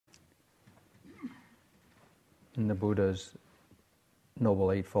in the Buddha's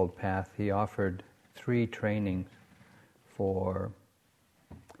Noble Eightfold Path, he offered 3 trainings for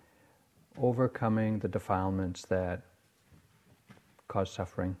overcoming the defilements that cause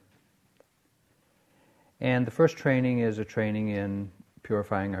suffering. And the first training is a training in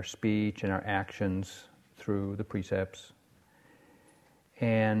purifying our speech and our actions through the precepts.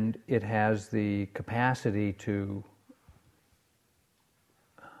 And it has the capacity to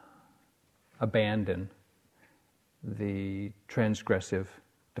abandon the transgressive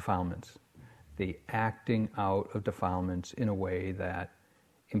defilements, the acting out of defilements in a way that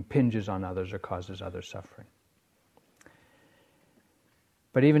impinges on others or causes others suffering.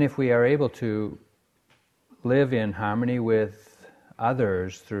 But even if we are able to live in harmony with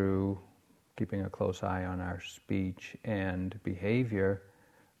others through keeping a close eye on our speech and behavior,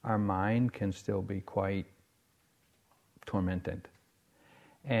 our mind can still be quite tormented.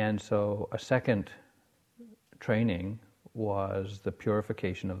 And so a second training was the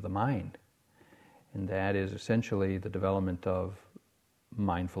purification of the mind. And that is essentially the development of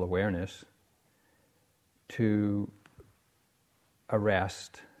mindful awareness to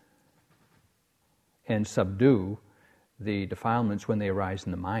arrest and subdue the defilements when they arise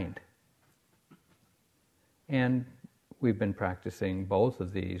in the mind. And we've been practicing both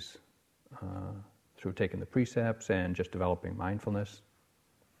of these through taking the precepts and just developing mindfulness.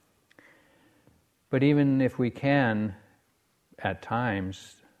 But even if we can, at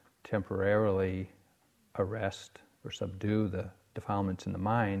times, temporarily arrest or subdue the defilements in the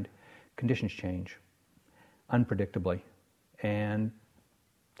mind, conditions change unpredictably. And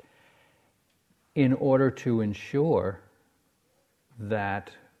in order to ensure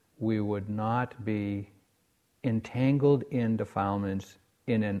that we would not be entangled in defilements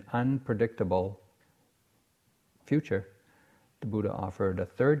in an unpredictable future, the Buddha offered a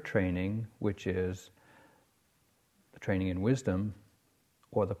third training, which is the training in wisdom,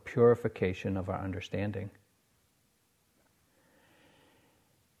 or the purification of our understanding.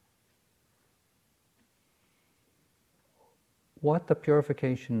 What the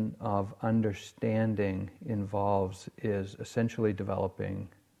purification of understanding involves is essentially developing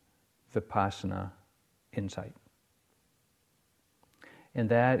vipassana insight. And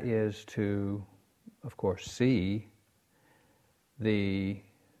that is to, of course, see the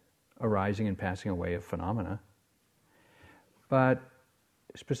arising and passing away of phenomena, but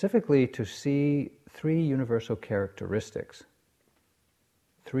specifically to see 3 universal characteristics,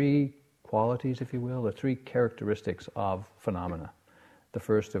 3 qualities, if you will, the 3 characteristics of phenomena. The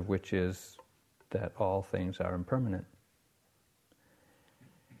first of which is that all things are impermanent.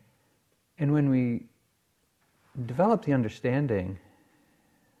 And when we develop the understanding,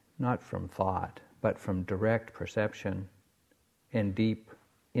 not from thought, but from direct perception and deep,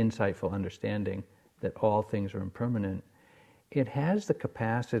 insightful understanding that all things are impermanent, it has the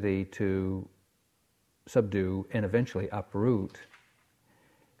capacity to subdue and eventually uproot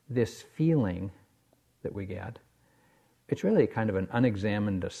this feeling that we get. It's really kind of an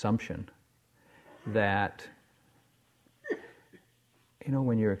unexamined assumption that,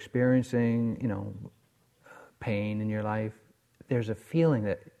 when you're experiencing, pain in your life, there's a feeling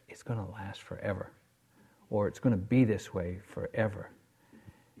that it's going to last forever, or it's going to be this way forever.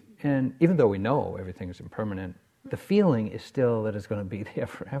 And even though we know everything is impermanent, the feeling is still that it's going to be there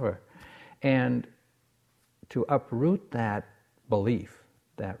forever. And to uproot that belief,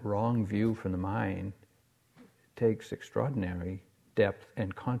 that wrong view from the mind, takes extraordinary depth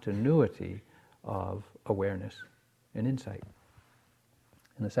and continuity of awareness and insight.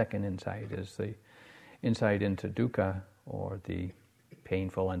 And the second insight is the insight into dukkha, or the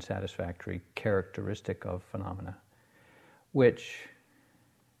painful, unsatisfactory characteristic of phenomena, which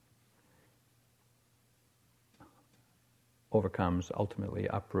overcomes, ultimately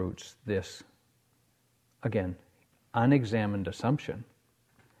uproots this, again, unexamined assumption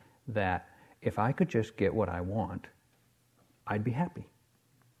that if I could just get what I want, I'd be happy.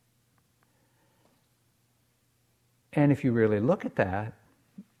 And if you really look at that,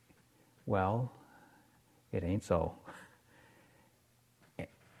 well, it ain't so.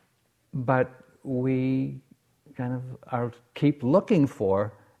 But we kind of keep looking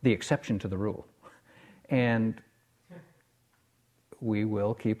for the exception to the rule. And we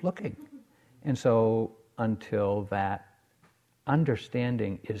will keep looking. And so until that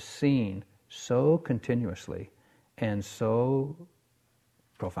understanding is seen so continuously and so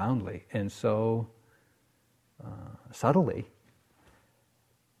profoundly and so subtly,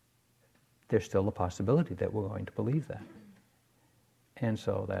 there's still a possibility that we're going to believe that. And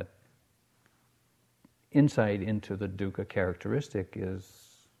so that insight into the dukkha characteristic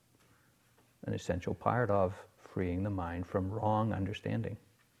is an essential part of freeing the mind from wrong understanding.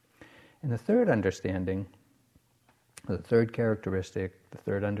 And the third understanding, the third characteristic, the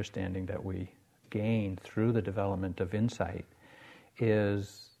third understanding that we gain through the development of insight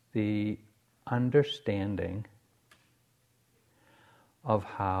is the understanding of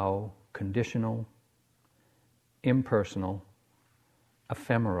how conditional, impersonal,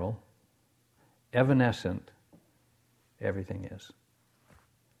 ephemeral, evanescent everything is.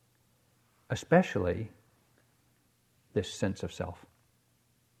 Especially this sense of self.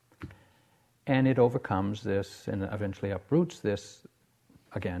 And it overcomes this and eventually uproots this,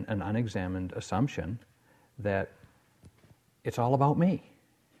 again, an unexamined assumption that it's all about me.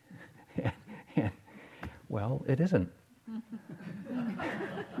 And, well, it isn't.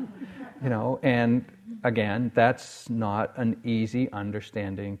 And again, that's not an easy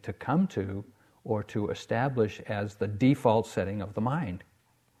understanding to come to or to establish as the default setting of the mind.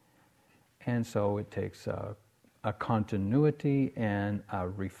 And so it takes a continuity and a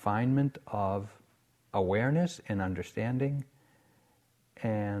refinement of awareness and understanding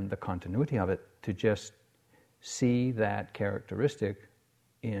and the continuity of it to just see that characteristic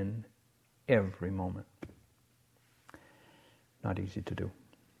in every moment. Not easy to do.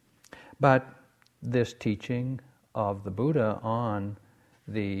 But this teaching of the Buddha on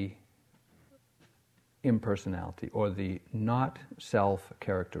the impersonality or the not self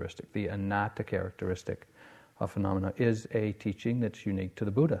characteristic, the anatta characteristic of phenomena, is a teaching that's unique to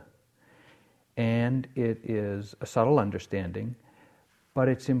the Buddha. And it is a subtle understanding, but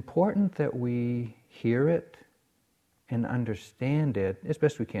it's important that we hear it and understand it as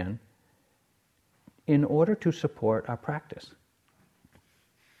best we can in order to support our practice.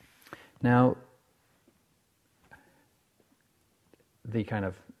 Now, the kind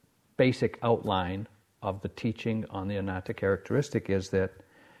of basic outline of the teaching on the anatta characteristic is that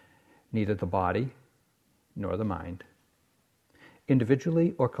neither the body nor the mind,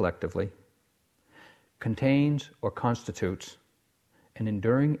 individually or collectively, contains or constitutes an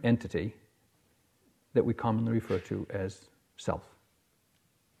enduring entity that we commonly refer to as self.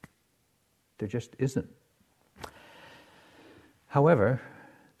 There just isn't. However,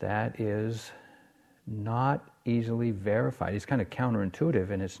 that is not easily verified. It's kind of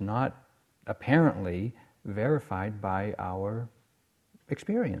counterintuitive, and it's not apparently verified by our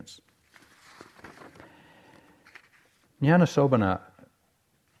experience. Ñāṇasobana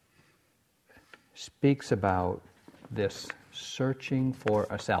speaks about this searching for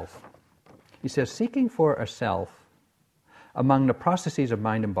a self. He says, seeking for a self among the processes of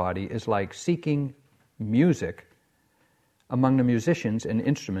mind and body is like seeking music among the musicians and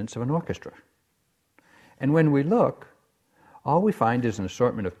instruments of an orchestra. And when we look, all we find is an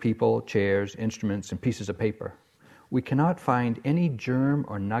assortment of people, chairs, instruments, and pieces of paper. We cannot find any germ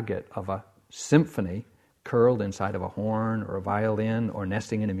or nugget of a symphony curled inside of a horn or a violin or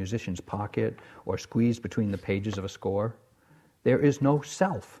nesting in a musician's pocket or squeezed between the pages of a score. There is no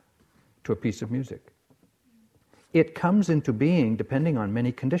self to a piece of music. It comes into being depending on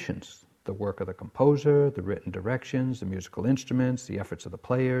many conditions: the work of the composer, the written directions, the musical instruments, the efforts of the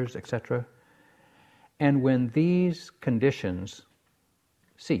players, etc. And when these conditions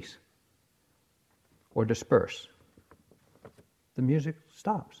cease or disperse, the music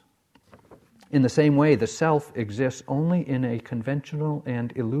stops. In the same way, the self exists only in a conventional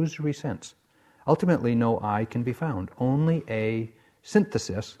and illusory sense. Ultimately, no I can be found, only a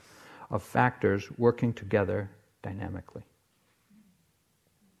synthesis of factors working together dynamically.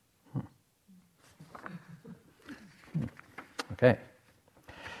 Okay.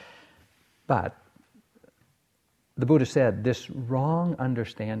 But the Buddha said this wrong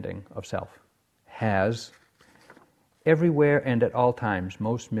understanding of self has everywhere and at all times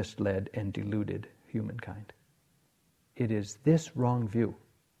most misled and deluded humankind. It is this wrong view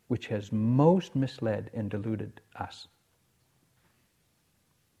which has most misled and deluded us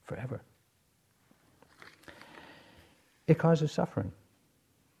forever. It causes suffering.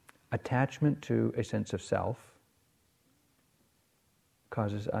 Attachment to a sense of self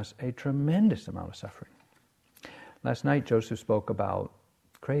causes us a tremendous amount of suffering. Last night, Joseph spoke about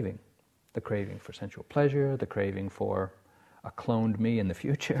craving. The craving for sensual pleasure, the craving for a cloned me in the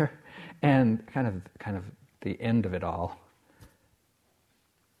future, and kind of the end of it all.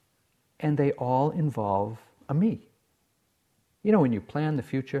 And they all involve a me. You know, when you plan the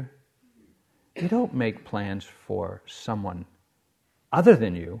future, you don't make plans for someone other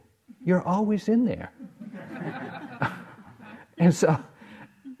than you. You're always in there. And so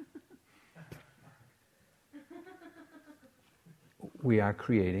we are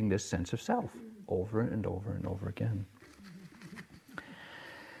creating this sense of self over and over and over again.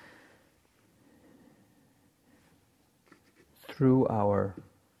 through our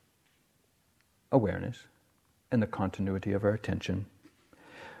awareness and the continuity of our attention,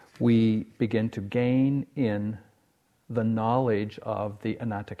 we begin to gain in the knowledge of the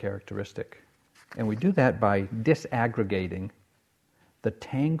anatta characteristic. And we do that by disaggregating the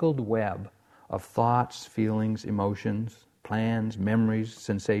tangled web of thoughts, feelings, emotions, plans, memories,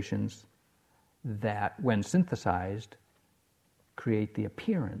 sensations that, when synthesized, create the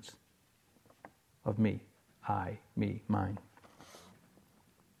appearance of me, I, me, mine.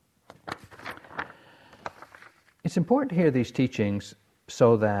 It's important to hear these teachings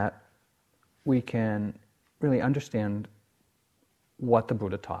so that we can really understand what the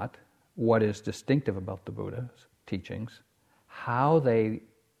Buddha taught, what is distinctive about the Buddha's teachings, how they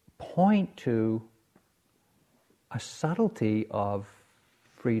point to a subtlety of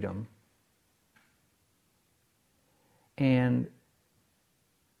freedom, and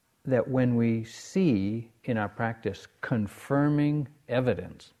that when we see in our practice confirming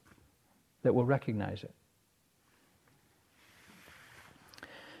evidence, that we'll recognize it.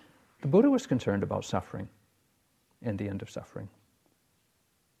 The Buddha was concerned about suffering and the end of suffering.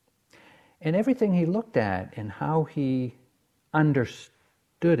 And everything he looked at and how he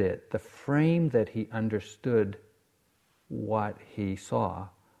understood it, the frame that he understood what he saw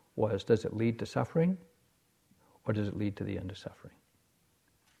was, does it lead to suffering or does it lead to the end of suffering?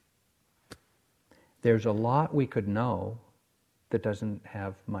 There's a lot we could know that doesn't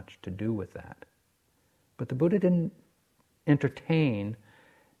have much to do with that. But the Buddha didn't entertain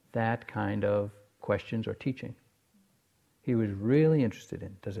that kind of questions or teaching. He was really interested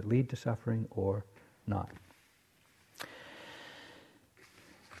in, does it lead to suffering or not?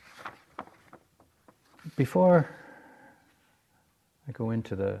 Before I go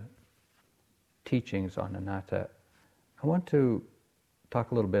into the teachings on anatta, I want to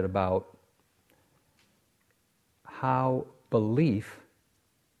talk a little bit about how belief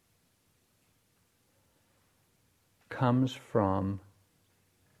comes from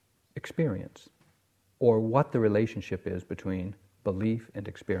experience, or what the relationship is between belief and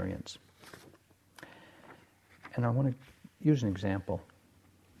experience. And I want to use an example.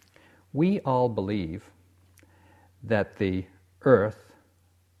 We all believe that the earth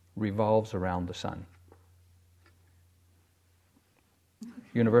revolves around the sun.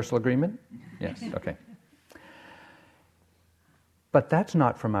 Universal agreement? Yes, okay. But that's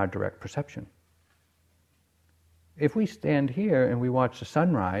not from our direct perception. If we stand here and we watch the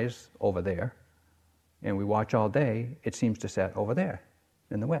sunrise over there, and we watch all day, it seems to set over there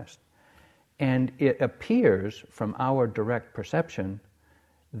in the west. And it appears from our direct perception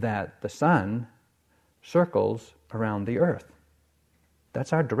that the sun circles around the earth.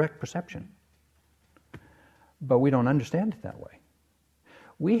 That's our direct perception. But we don't understand it that way.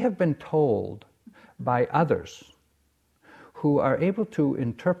 We have been told by others who are able to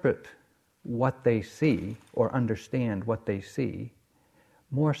interpret what they see or understand what they see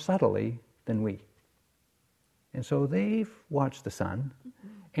more subtly than we. And so they've watched the sun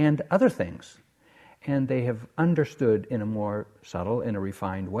and other things, and they have understood in a more subtle, in a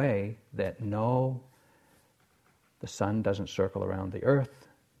refined way, that no, the sun doesn't circle around the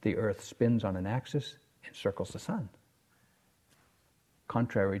earth spins on an axis and circles the sun,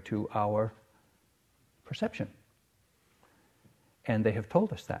 contrary to our perception. And they have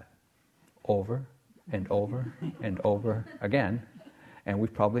told us that over and over and over again, and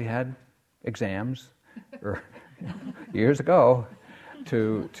we've probably had exams years ago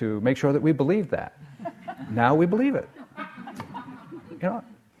to make sure that we believed that. Now we believe it. You know,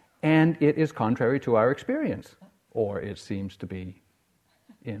 and it is contrary to our experience, or it seems to be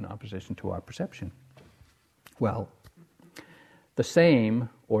in opposition to our perception. Well, the same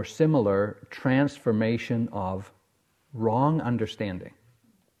or similar transformation of wrong understanding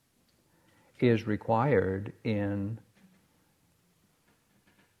is required in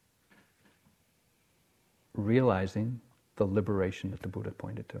realizing the liberation that the Buddha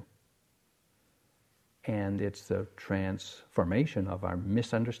pointed to. And it's the transformation of our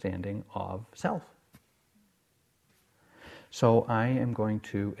misunderstanding of self. So I am going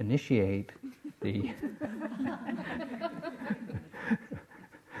to initiate the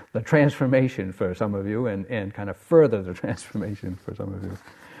the transformation for some of you, and kind of further the transformation for some of you,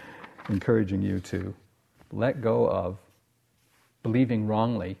 encouraging you to let go of believing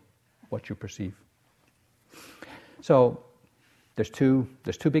wrongly what you perceive. So there's two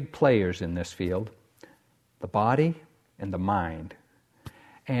big players in this field, the body and the mind.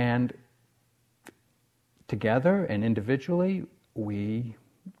 And together and individually, we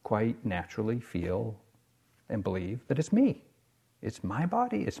quite naturally feel and believe that it's me. It's my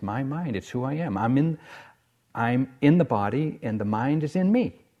body, it's my mind, it's who I am. I'm in the body and the mind is in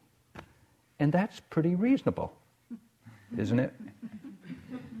me. And that's pretty reasonable, isn't it?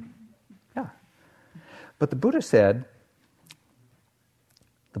 Yeah. But the Buddha said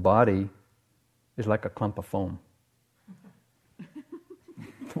the body is like a clump of foam.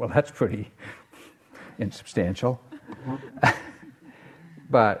 Well, that's pretty insubstantial.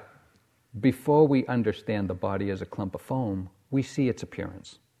 But before we understand the body as a clump of foam, we see its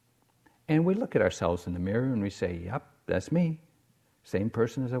appearance. And we look at ourselves in the mirror and we say, yep, that's me. Same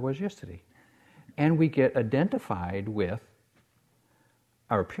person as I was yesterday. And we get identified with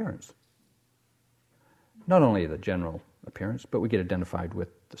our appearance. Not only the general appearance, but we get identified with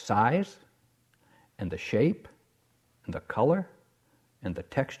the size and the shape and the color and the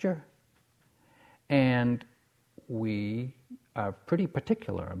texture. And we are pretty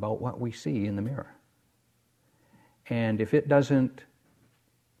particular about what we see in the mirror. And if it doesn't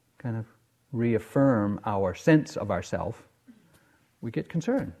kind of reaffirm our sense of ourself, we get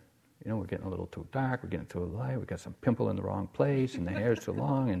concerned. We're getting a little too dark, we're getting too light, we've got some pimple in the wrong place, and the hair's too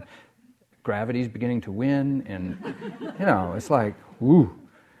long, and gravity's beginning to win, and, it's like, woo,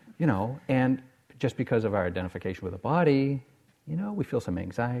 and just because of our identification with the body, we feel some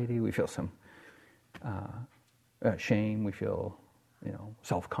anxiety, we feel some shame, we feel,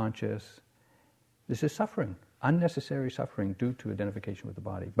 self-conscious. This is suffering, unnecessary suffering due to identification with the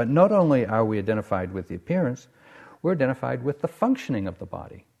body. But not only are we identified with the appearance, we're identified with the functioning of the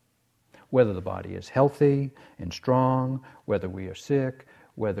body. Whether the body is healthy and strong, whether we are sick,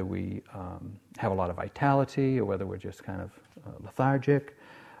 whether we have a lot of vitality, or whether we're just kind of lethargic,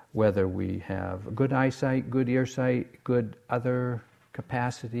 whether we have good eyesight, good earsight, good other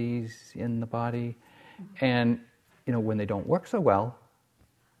capacities in the body. And, when they don't work so well,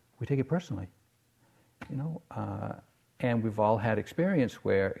 we take it personally. And we've all had experience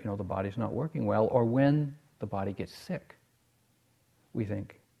where, the body's not working well, or when the body gets sick, we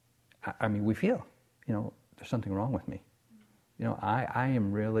think, we feel, there's something wrong with me. I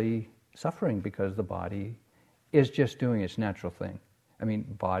am really suffering because the body is just doing its natural thing.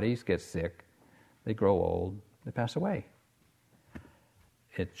 Bodies get sick, they grow old, they pass away.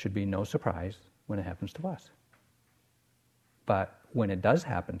 It should be no surprise when it happens to us. But when it does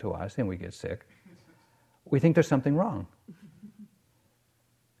happen to us and we get sick, we think there's something wrong.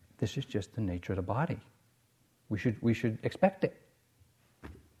 This is just the nature of the body. We should expect it.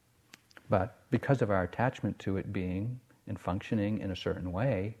 But because of our attachment to it being and functioning in a certain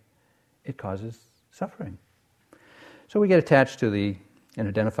way, it causes suffering. So we get attached to and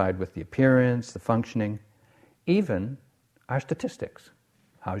identified with the appearance, the functioning, even our statistics.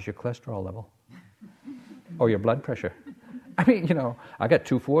 How's your cholesterol level? Or your blood pressure? I got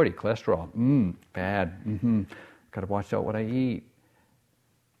 240 cholesterol. Bad. Got to watch out what I eat.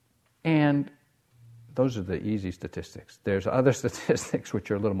 And those are the easy statistics. There's other statistics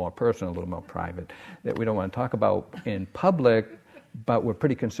which are a little more personal, a little more private, that we don't want to talk about in public, but we're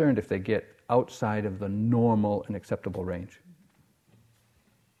pretty concerned if they get outside of the normal and acceptable range.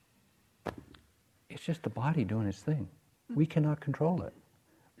 It's just the body doing its thing. We cannot control it.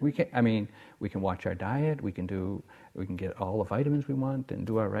 We can watch our diet, we can get all the vitamins we want and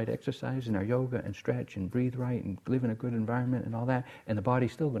do our right exercise and our yoga and stretch and breathe right and live in a good environment and all that, and the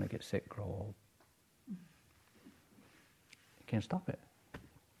body's still going to get sick, grow old. You can't stop it.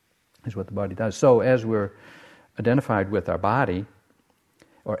 Is what the body does. So as we're identified with our body,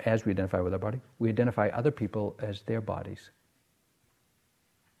 or as we identify with our body, we identify other people as their bodies.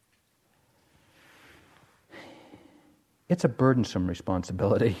 It's a burdensome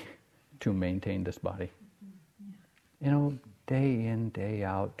responsibility to maintain this body. Day in, day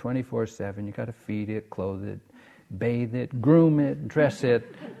out, 24/7, you got to feed it, clothe it, bathe it, groom it, dress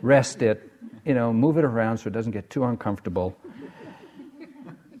it, rest it, move it around so it doesn't get too uncomfortable.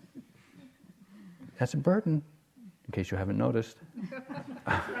 That's a burden, in case you haven't noticed.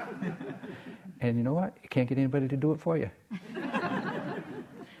 And you know what? You can't get anybody to do it for you.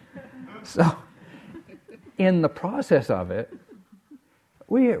 So, in the process of it,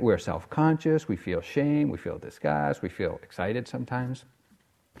 we're self-conscious, we feel shame, we feel disgust, we feel excited sometimes.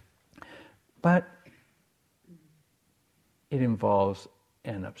 But it involves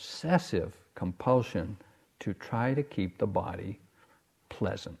an obsessive compulsion to try to keep the body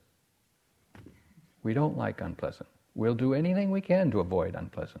pleasant. We don't like unpleasant. We'll do anything we can to avoid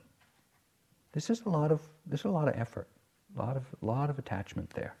unpleasant. This is a lot of effort, a lot of attachment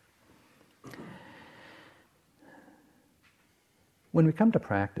there. When we come to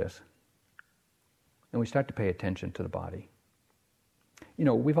practice and we start to pay attention to the body,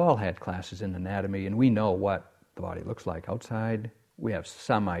 we've all had classes in anatomy and we know what the body looks like outside. We have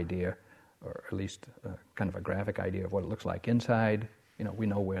some idea or at least kind of a graphic idea of what it looks like inside. We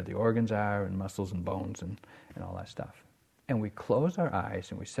know where the organs are and muscles and bones and all that stuff. And we close our eyes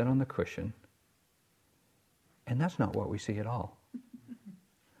and we sit on the cushion, and that's not what we see at all.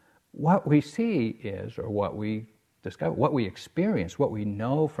 What we see is, or what we discover, what we experience, what we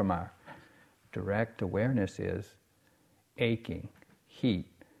know from our direct awareness is aching, heat,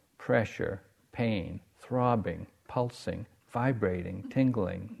 pressure, pain, throbbing, pulsing, vibrating,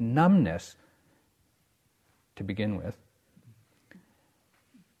 tingling, numbness to begin with.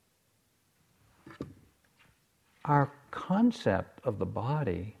 Our concept of the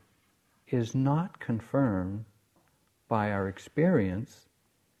body is not confirmed by our experience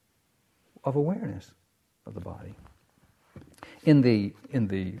of awareness of the body. In the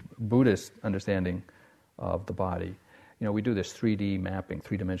Buddhist understanding of the body, we do this 3D mapping,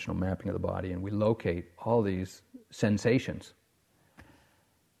 three-dimensional mapping of the body, and we locate all these sensations.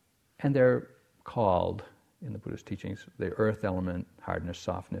 And they're called, in the Buddhist teachings, the earth element, hardness,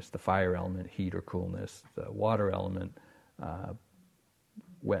 softness, the fire element, heat or coolness, the water element,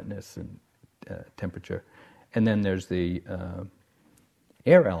 wetness and temperature. And then there's the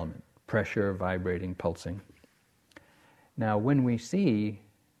air element, pressure, vibrating, pulsing. Now, when we see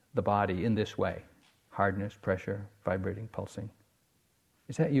the body in this way, hardness, pressure, vibrating, pulsing,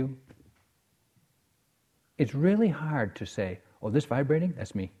 is that you? It's really hard to say, oh, this vibrating,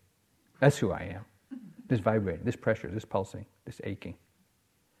 that's me. That's who I am. This vibrating, this pressure, this pulsing, this aching.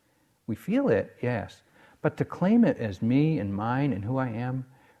 We feel it, yes, but to claim it as me and mine and who I am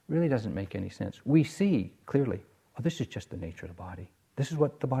really doesn't make any sense. We see clearly, oh, this is just the nature of the body. This is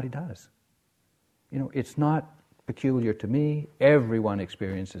what the body does. It's not peculiar to me. Everyone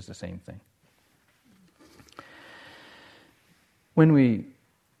experiences the same thing. When we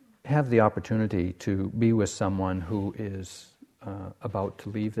have the opportunity to be with someone who is about to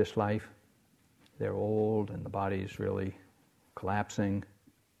leave this life, they're old and the body is really collapsing,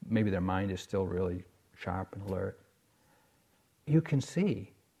 maybe their mind is still really sharp and alert, you can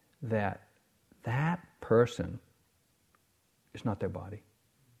see that that person is not their body.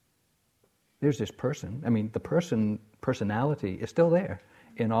 There's this person. The personality is still there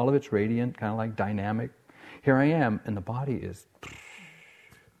in all of its radiant, kind of like dynamic. Here I am, and the body is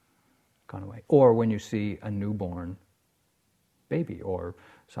gone away. Or when you see a newborn baby or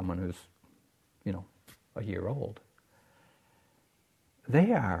someone who's, a year old,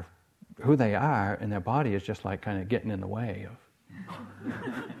 they are who they are, and their body is just like kind of getting in the way of,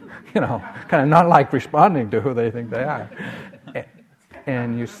 kind of not like responding to who they think they are.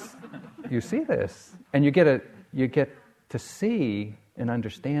 And you see this, and you get to see and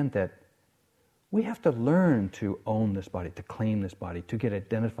understand that we have to learn to own this body, to claim this body, to get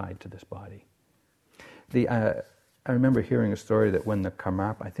identified to this body. I remember hearing a story that when the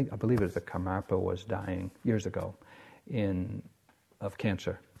Karmapa, I believe it was the Karmapa, was dying years ago of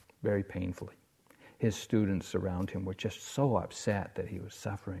cancer, very painfully. His students around him were just so upset that he was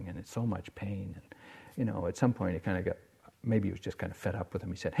suffering and in so much pain. And, at some point he kind of got, maybe he was just kind of fed up with him.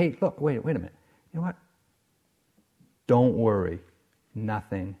 He said, hey, look, wait a minute. You know what? Don't worry.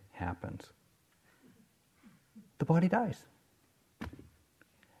 Nothing happens. The body dies.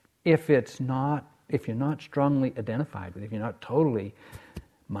 If you're not strongly identified with it, if you're not totally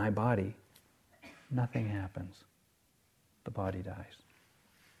my body, nothing happens. The body dies.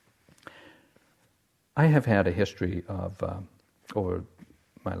 I have had a history of, over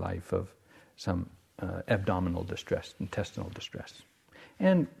my life, of some abdominal distress, intestinal distress.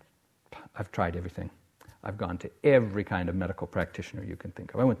 And I've tried everything. I've gone to every kind of medical practitioner you can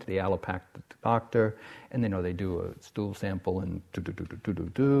think of. I went to the allopathic doctor, and they do a stool sample and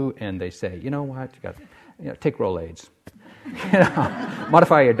and they say, you know what, you got, take Rolaids.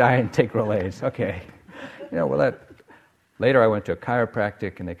 Modify your diet and take Rolaids. Okay. Later I went to a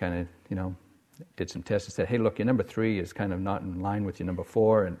chiropractic, and they kind of, did some tests and said, hey, look, your number 3 is kind of not in line with your number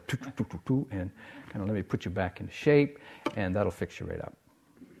 4, and kind of let me put you back into shape, and that'll fix you right up.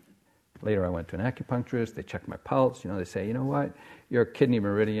 Later I went to an acupuncturist, they checked my pulse, they say, you know what, your kidney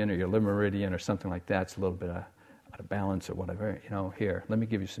meridian or your liver meridian or something like that's a little bit out of balance or whatever, here, let me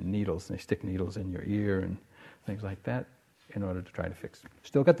give you some needles. And they stick needles in your ear and things like that in order to try to fix.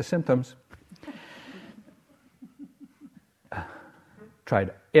 Still got the symptoms.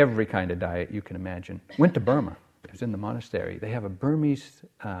 Tried every kind of diet you can imagine. Went to Burma. I was in the monastery. They have a Burmese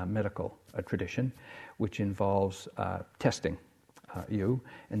medical tradition which involves testing you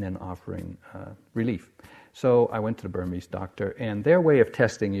and then offering relief. So I went to the Burmese doctor, and their way of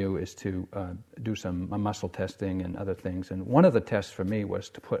testing you is to do some muscle testing and other things. And one of the tests for me was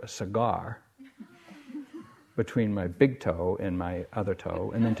to put a cigar between my big toe and my other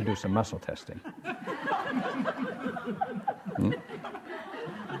toe, and then to do some muscle testing.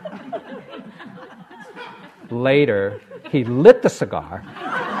 Later, he lit the cigar,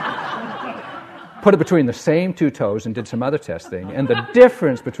 put it between the same two toes, and did some other testing, and the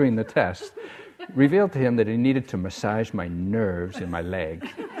difference between the tests revealed to him that he needed to massage my nerves in my leg.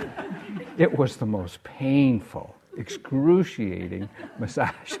 It was the most painful, excruciating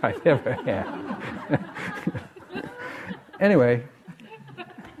massage I've ever had. Anyway,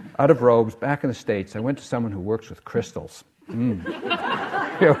 out of robes, back in the States, I went to someone who works with crystals.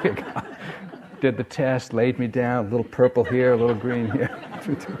 Here we go. Did the test, laid me down, a little purple here, a little green here.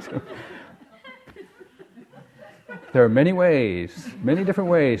 There are many ways, many different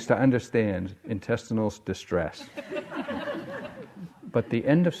ways to understand intestinal distress. But the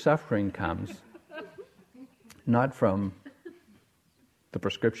end of suffering comes not from the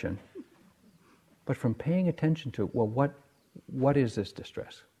prescription, but from paying attention to, well, what is this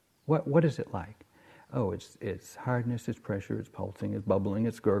distress? What is it like? Oh, it's hardness, it's pressure, it's pulsing, it's bubbling,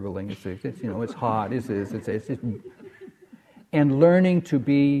 it's gurgling, it's hot, it's and learning to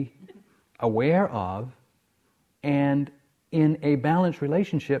be aware of and in a balanced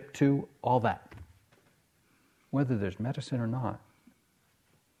relationship to all that, whether there's medicine or not.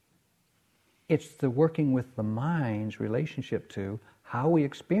 It's the working with the mind's relationship to how we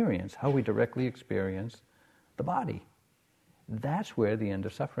directly experience the body. That's where the end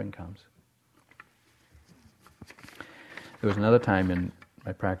of suffering comes. There was another time in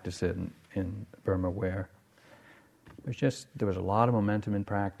my practice in Burma where there was a lot of momentum in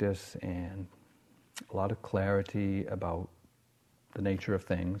practice and a lot of clarity about the nature of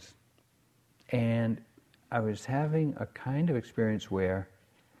things. And I was having a kind of experience where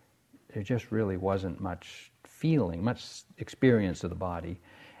there just really wasn't much feeling, much experience of the body.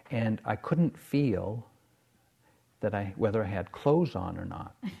 And I couldn't feel whether I had clothes on or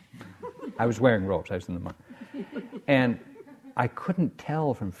not. I was wearing robes, I was in the monk. And I couldn't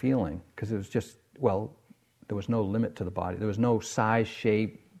tell from feeling, because it was just, there was no limit to the body. There was no size,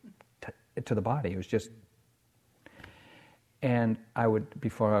 shape to the body. It was just... And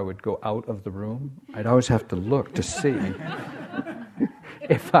before I would go out of the room, I'd always have to look to see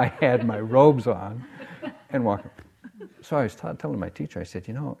if I had my robes on and walk. So I was telling my teacher, I said,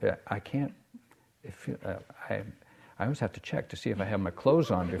 I can't... I always have to check to see if I have my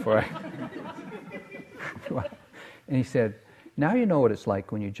clothes on before I... And he said, now you know what it's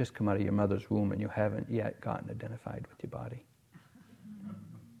like when you just come out of your mother's womb and you haven't yet gotten identified with your body.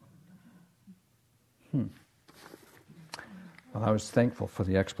 Well, I was thankful for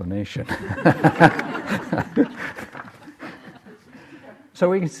the explanation. So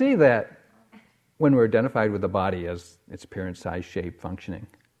we can see that when we're identified with the body as its appearance, size, shape, functioning,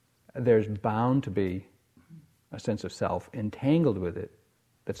 there's bound to be a sense of self entangled with it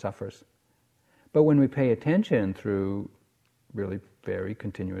that suffers. But when we pay attention through really very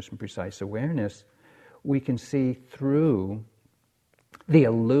continuous and precise awareness, we can see through the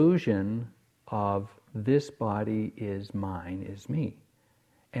illusion of this body is mine, is me.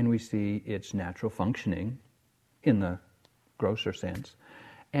 And we see its natural functioning in the grosser sense.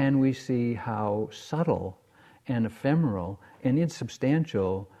 And we see how subtle and ephemeral and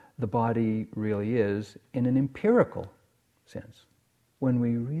insubstantial the body really is in an empirical sense. When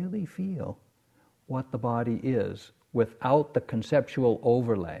we really feel what the body is without the conceptual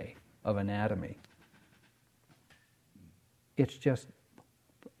overlay of anatomy, it's just,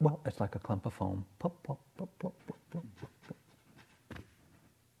 it's like a clump of foam. Pop, pop, pop, pop, pop, pop, pop.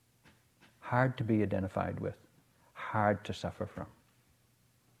 Hard to be identified with, hard to suffer from.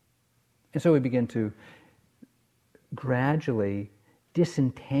 And so we begin to gradually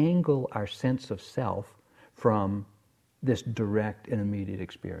disentangle our sense of self from this direct and immediate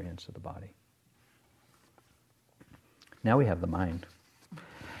experience of the body. Now we have the mind.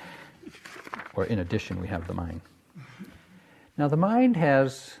 Or in addition, we have the mind. Now the mind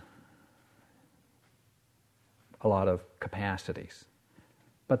has a lot of capacities.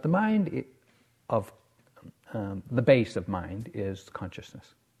 But the mind the base of mind is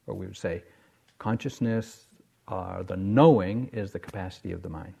consciousness. Or we would say consciousness, the knowing, is the capacity of the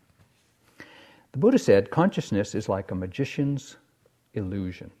mind. The Buddha said consciousness is like a magician's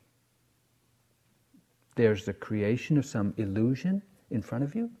illusion. There's the creation of some illusion in front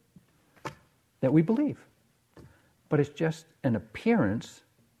of you that we believe. But it's just an appearance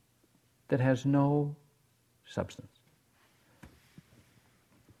that has no substance.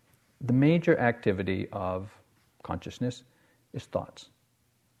 The major activity of consciousness is thoughts.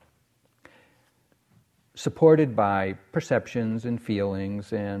 supported by perceptions and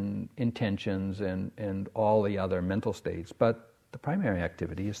feelings and intentions and all the other mental states, but the primary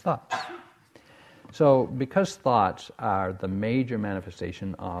activity is thoughts. So because thoughts are the major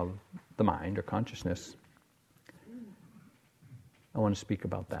manifestation of the mind or consciousness, I want to speak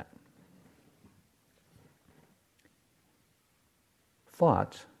about that.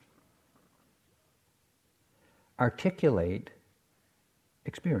 Thoughts articulate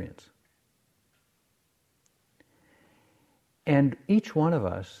experience. And each one of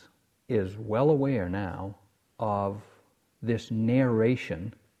us is well aware now of this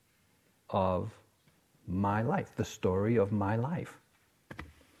narration of my life, the story of my life.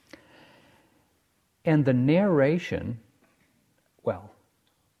 And the narration, well,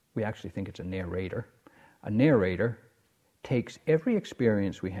 we actually think it's a narrator. A narrator takes every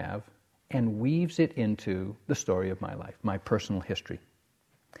experience we have and weaves it into the story of my life, my personal history.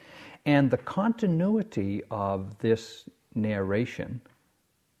 And the continuity of this narration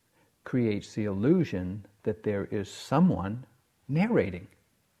creates the illusion that there is someone narrating.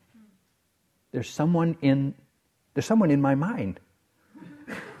 There's someone in my mind.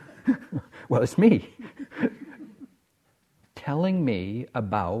 Well, it's me. Telling me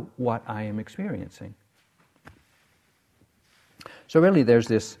about what I am experiencing. So really there's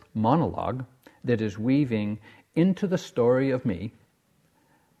this monologue that is weaving into the story of me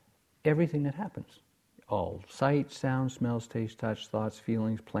everything that happens. All sight, sound, smells, taste, touch, thoughts,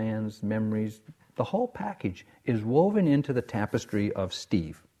 feelings, plans, memories, the whole package is woven into the tapestry of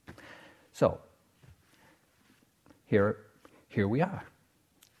Steve. So, here we are.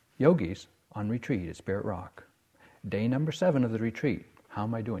 Yogis on retreat at Spirit Rock. Day number 7 of the retreat. How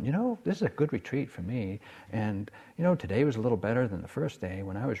am I doing? This is a good retreat for me. And, today was a little better than the first day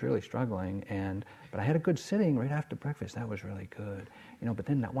when I was really struggling. But I had a good sitting right after breakfast. That was really good. But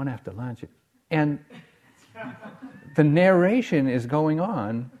then that one after lunch. And the narration is going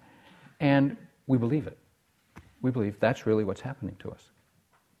on, and we believe it. We believe that's really what's happening to us.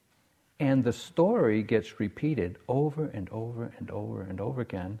 And the story gets repeated over and over and over and over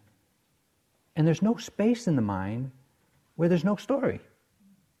again. And there's no space in the mind where there's no story.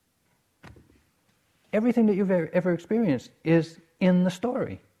 Everything that you've ever experienced is in the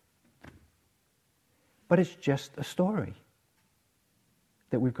story. But it's just a story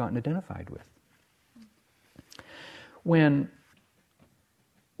that we've gotten identified with. When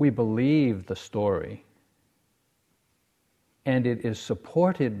we believe the story and it is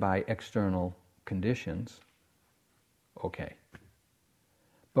supported by external conditions, okay.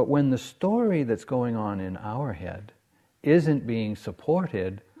 But when the story that's going on in our head isn't being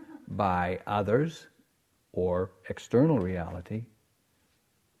supported by others or external reality,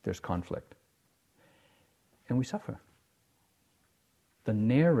 there's conflict. And we suffer. The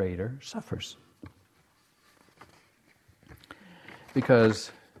narrator suffers.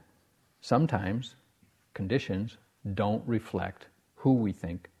 Because sometimes conditions don't reflect who we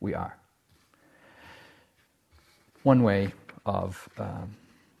think we are. One way of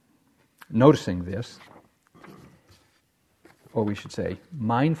noticing this, or we should say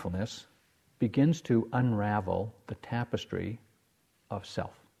mindfulness, begins to unravel the tapestry of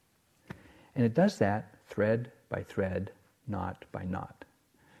self. And it does that thread by thread, knot by knot.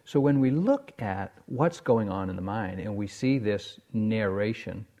 So when we look at what's going on in the mind and we see this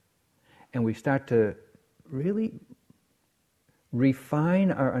narration and we start to really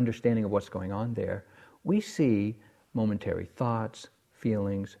refine our understanding of what's going on there, we see momentary thoughts,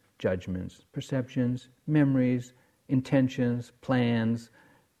 feelings, judgments, perceptions, memories, intentions, plans,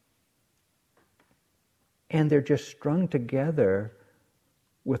 and they're just strung together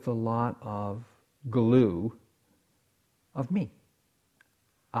with a lot of glue of me.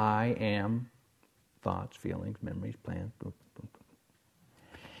 I am thoughts, feelings, memories, plans.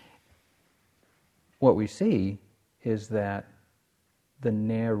 What we see is that the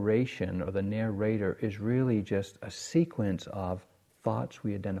narration or the narrator is really just a sequence of thoughts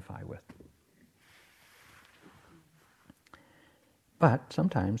we identify with. But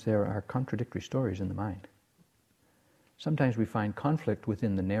sometimes there are contradictory stories in the mind. Sometimes we find conflict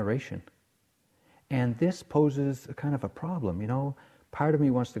within the narration. And this poses a kind of a problem, Part of me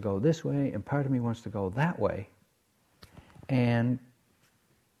wants to go this way, and part of me wants to go that way. And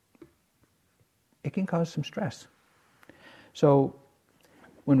it can cause some stress. So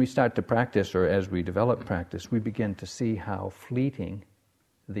when we start to practice, or as we develop practice, we begin to see how fleeting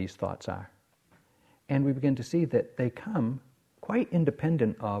these thoughts are. And we begin to see that they come quite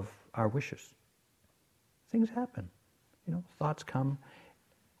independent of our wishes. Things happen. Thoughts come.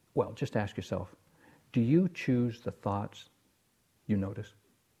 Well, just ask yourself, do you choose the thoughts you notice?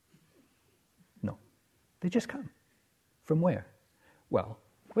 No. They just come. From where? Well,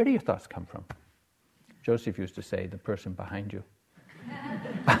 where do your thoughts come from? Joseph used to say, the person behind you.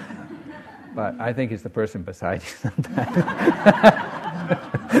 But I think it's the person beside you sometimes.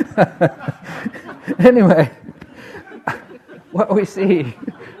 Anyway, what we see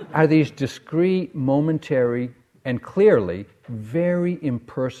are these discrete, momentary, and clearly very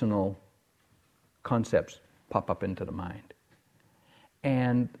impersonal concepts pop up into the mind.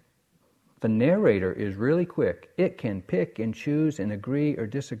 And the narrator is really quick. It can pick and choose and agree or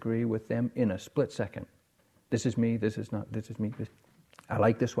disagree with them in a split second. This is me, this is not, this is me. I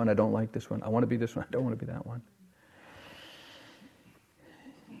like this one, I don't like this one. I want to be this one, I don't want to be that one.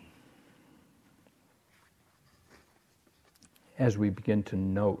 As we begin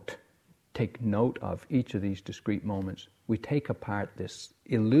to take note of each of these discrete moments, we take apart this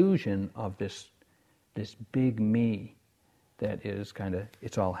illusion of this big me that is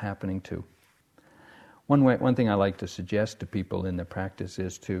it's all happening to. One thing I like to suggest to people in their practice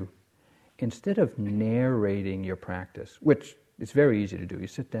is to, instead of narrating your practice, which it's very easy to do. You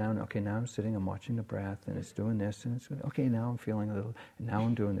sit down, okay, now I'm sitting, I'm watching the breath, and it's doing this, and it's, okay, now I'm feeling a little, and now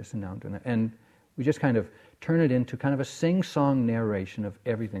I'm doing this, and now I'm doing that. And we just kind of turn it into kind of a sing-song narration of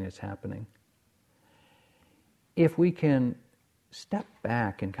everything that's happening. If we can step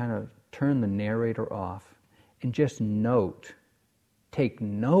back and kind of turn the narrator off and just take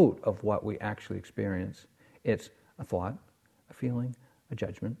note of what we actually experience. It's a thought, a feeling, a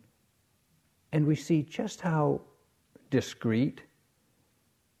judgment. And we see just how discrete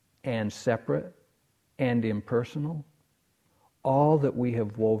and separate and impersonal all that we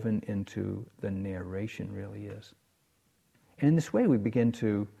have woven into the narration really is. And in this way we begin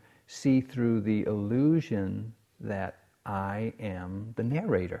to see through the illusion that I am the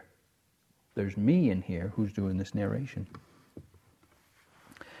narrator. There's me in here who's doing this narration.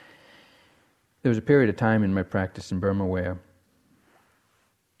 There was a period of time in my practice in Burma where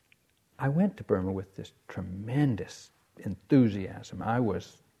I went to Burma with this tremendous enthusiasm. I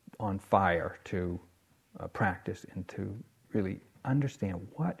was on fire to practice and to really understand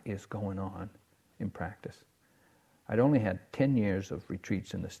what is going on in practice. I'd only had 10 years of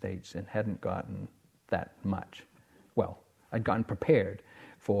retreats in the States and hadn't gotten that much. Well, I'd gotten prepared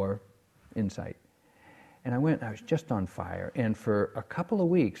for insight. And I went, I was just on fire. And for a couple of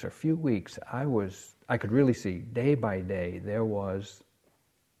weeks, or a few weeks, I could really see, day by day, there was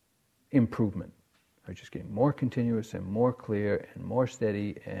improvement. I was just getting more continuous and more clear and more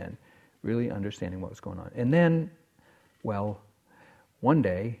steady and really understanding what was going on. And then, well, one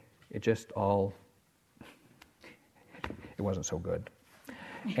day, it just all, it wasn't so good.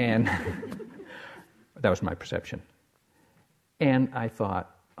 And that was my perception. And I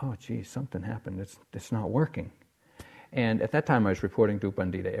thought, oh, geez, something happened. It's not working. And at that time, I was reporting to U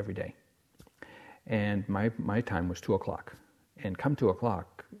Pandita every day. And my time was 2 o'clock. And come 2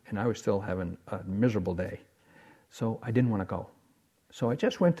 o'clock, and I was still having a miserable day. So I didn't want to go. So I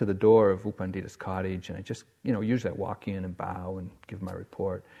just went to the door of U Pandita's cottage, and I just, usually I walk in and bow and give my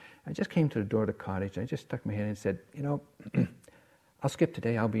report. I just came to the door of the cottage, and I just stuck my head in and said, I'll skip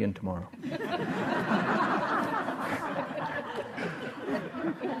today, I'll be in tomorrow.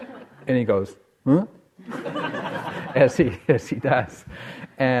 And he goes, huh? as he does.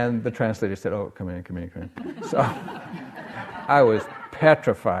 And the translator said, oh, come in. So I was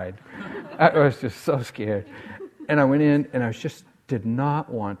petrified. I was just so scared. And I went in, and I did not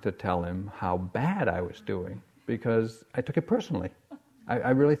want to tell him how bad I was doing, because I took it personally.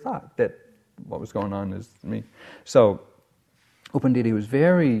 I really thought that what was going on is me. So U Pandita was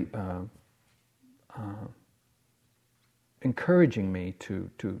very encouraging me to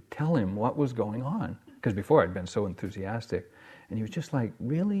tell him what was going on, because before I'd been so enthusiastic, and he was just like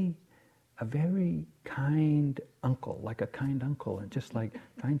really a very kind uncle, and just like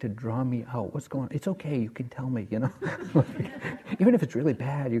trying to draw me out. What's going on? It's okay, you can tell me, even if it's really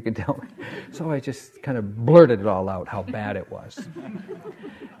bad, you can tell me. So I just kind of blurted it all out, how bad it was.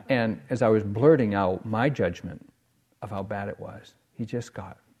 And as I was blurting out my judgment of how bad it was, he just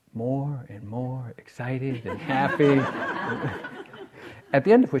got more and more excited and happy. At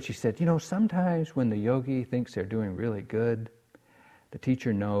the end of which he said, sometimes when the yogi thinks they're doing really good, the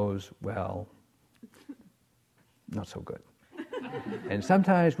teacher knows, well, not so good. And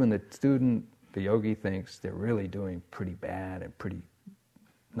sometimes when the yogi thinks they're really doing pretty bad and pretty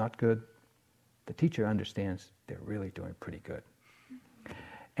not good, the teacher understands they're really doing pretty good.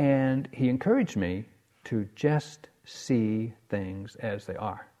 And he encouraged me to just see things as they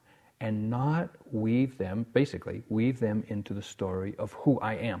are, and not weave them into the story of who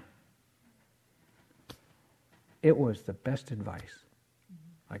I am. It was the best advice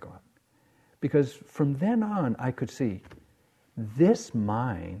I got, Because from then on, I could see this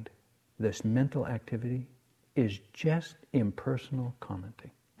mind, this mental activity, is just impersonal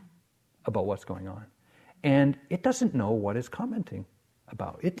commenting about what's going on. And it doesn't know what it's commenting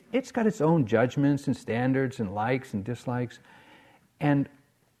about. It's got its own judgments and standards and likes and dislikes. And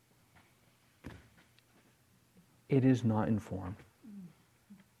it is not informed.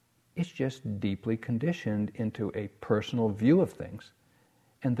 It's just deeply conditioned into a personal view of things.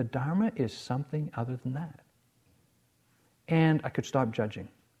 And the Dharma is something other than that. And I could stop judging.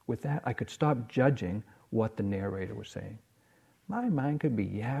 With that, I could stop judging what the narrator was saying. My mind could be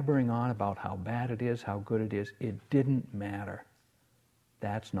yabbering on about how bad it is, how good it is. It didn't matter.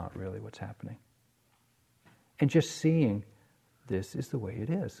 That's not really what's happening. And just seeing this is the way it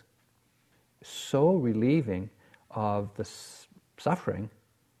is. So relieving of the suffering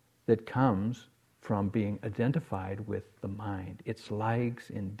that comes from being identified with the mind, its likes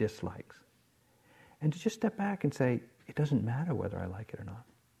and dislikes. And to just step back and say, it doesn't matter whether I like it or not.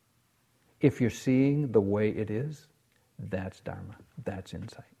 If you're seeing the way it is, that's Dharma, that's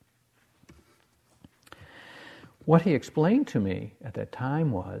insight. What he explained to me at that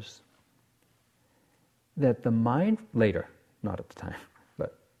time was that the mind, later, not at the time,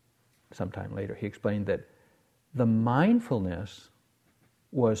 but sometime later, he explained that the mindfulness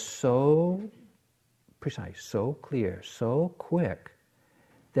was so precise, so clear, so quick,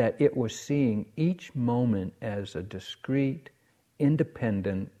 that it was seeing each moment as a discrete,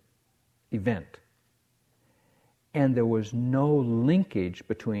 independent event. And there was no linkage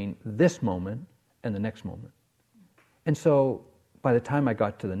between this moment and the next moment. And so by the time I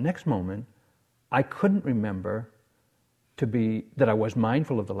got to the next moment, I couldn't remember that I was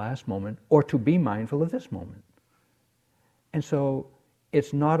mindful of the last moment or to be mindful of this moment. And so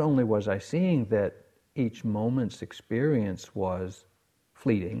it's not only was I seeing that each moment's experience was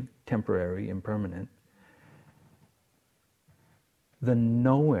fleeting, temporary, impermanent, the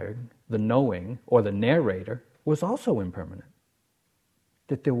knowing, or the narrator was also impermanent.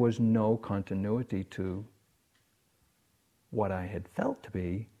 That there was no continuity to what I had felt to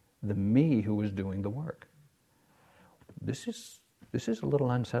be the me who was doing the work. This is a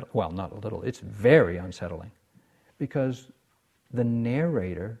little unsettling. Well, not a little, it's very unsettling. Because the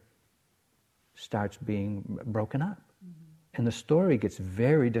narrator starts being broken up. And the story gets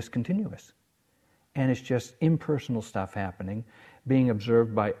very discontinuous. And it's just impersonal stuff happening, being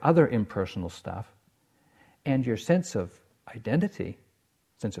observed by other impersonal stuff. And your sense of identity,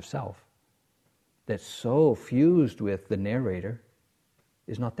 sense of self, that's so fused with the narrator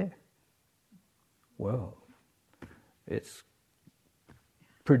is not there. Whoa. It's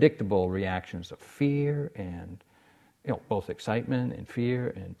predictable reactions of fear and both excitement and fear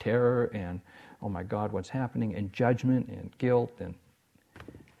and terror and, oh my God, what's happening, and judgment and guilt.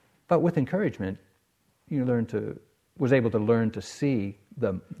 But with encouragement, was able to learn to see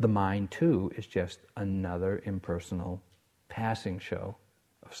the mind too is just another impersonal passing show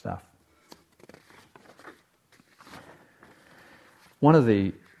of stuff. One of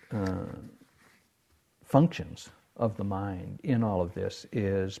the functions of the mind in all of this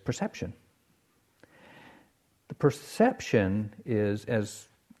is perception. The perception is, as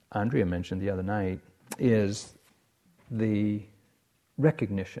Andrea mentioned the other night, is the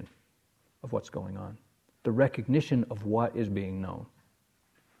recognition of what's going on, the recognition of what is being known.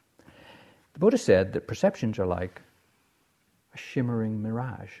 The Buddha said that perceptions are like a shimmering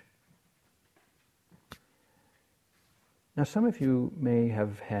mirage. Now, some of you may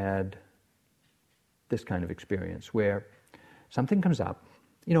have had this kind of experience where something comes up.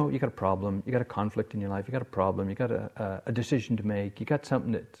 You got a problem, you got a conflict in your life, you got a problem, you got a decision to make, you got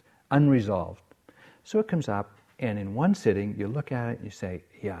something that's unresolved. So it comes up, and in one sitting, you look at it and you say,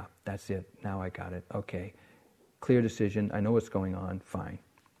 yeah, that's it, now I got it, okay. Clear decision, I know what's going on, fine.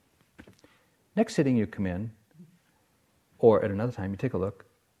 Next sitting you come in, or at another time you take a look,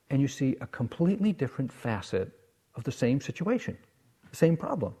 and you see a completely different facet of the same situation, the same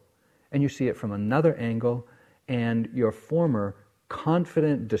problem. And you see it from another angle, and your former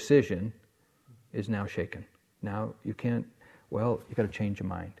confident decision is now shaken. Now you got to change your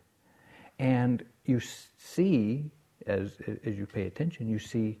mind. And you see, as you pay attention, you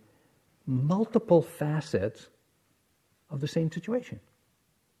see multiple facets of the same situation.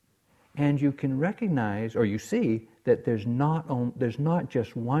 And you can recognize, or you see, that there's not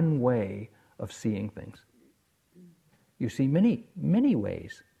just one way of seeing things. You see many, many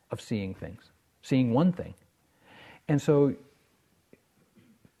ways of seeing things, seeing one thing. And so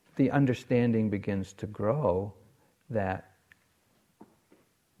the understanding begins to grow that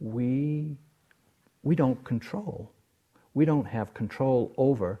we don't have control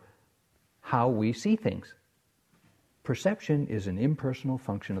over how we see things. Perception is an impersonal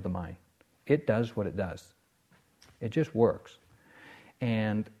function of the mind. It does what it does. It just works.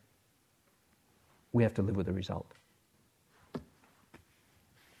 And we have to live with the result.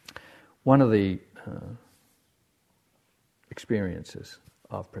 One of the experiences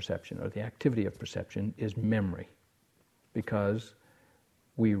of perception, or the activity of perception, is memory. Because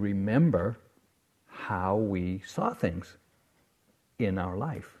we remember how we saw things in our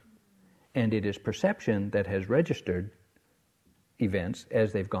life. And it is perception that has registered events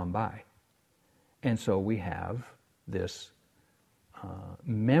as they've gone by. And so we have this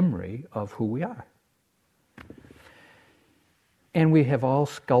memory of who we are. And we have all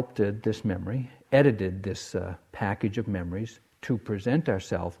sculpted this memory, edited this package of memories to present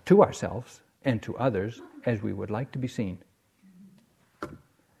ourselves to ourselves and to others as we would like to be seen.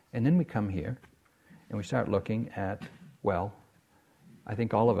 And then we come here and we start looking at, well, I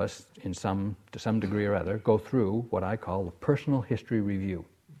think all of us, to some degree or other, go through what I call the personal history review.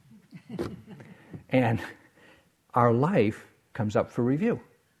 And our life comes up for review.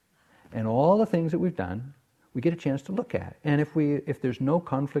 And all the things that we've done, we get a chance to look at. And if there's no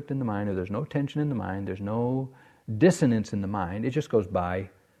conflict in the mind, or there's no tension in the mind, there's no dissonance in the mind, it just goes by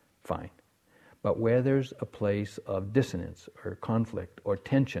fine. But where there's a place of dissonance or conflict or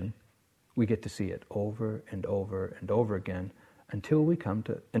tension, we get to see it over and over and over again until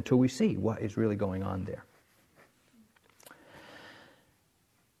we see what is really going on there.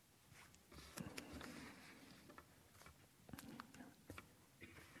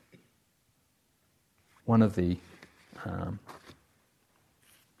 One of the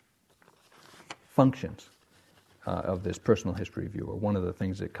functions of this personal history review, or one of the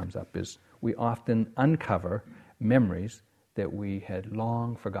things that comes up, is we often uncover memories that we had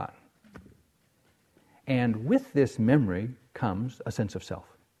long forgotten. And with this memory comes a sense of self.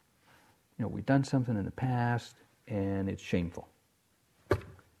 You know, we've done something in the past and it's shameful.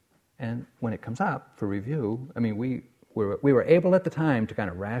 And when it comes up for review, I mean, we were able at the time to kind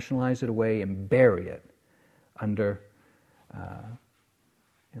of rationalize it away and bury it under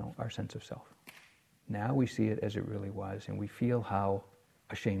our sense of self. Now we see it as it really was, and we feel how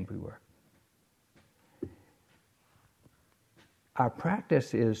ashamed we were. Our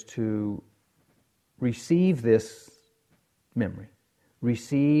practice is to receive this memory,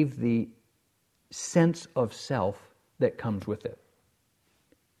 receive the sense of self that comes with it,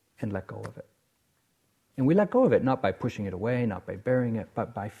 and let go of it. And we let go of it not by pushing it away, not by burying it,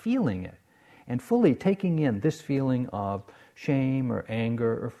 but by feeling it, and fully taking in this feeling of shame or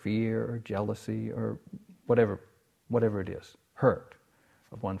anger or fear or jealousy or whatever it is, hurt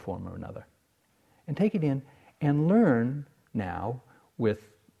of one form or another. And take it in and learn now, with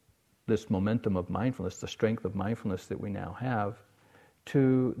this momentum of mindfulness, the strength of mindfulness that we now have,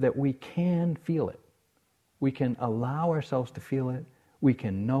 that we can feel it. We can allow ourselves to feel it, we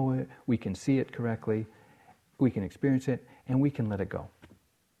can know it, we can see it correctly, we can experience it, and we can let it go.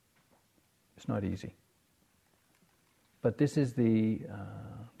 It's not easy. But this is the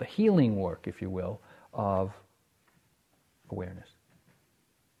healing work, if you will, of awareness.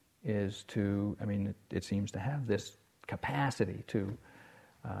 It seems to have this capacity to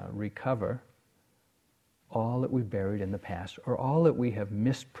recover all that we've buried in the past, or all that we have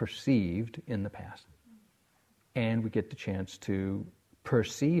misperceived in the past. And we get the chance to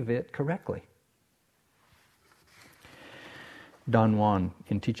perceive it correctly. Don Juan,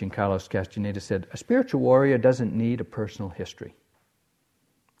 in teaching Carlos Castaneda, said, "A spiritual warrior doesn't need a personal history.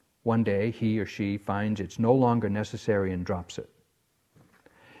 One day he or she finds it's no longer necessary and drops it.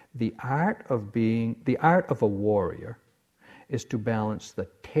 The art of a warrior is to balance the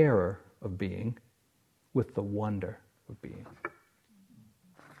terror of being with the wonder of being."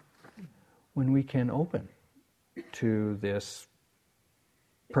 When we can open to this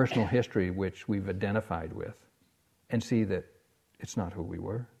personal history which we've identified with, and see that it's not who we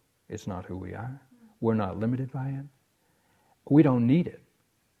were, it's not who we are, we're not limited by it, we don't need it.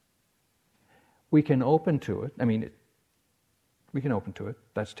 We can open to it, we can open to it,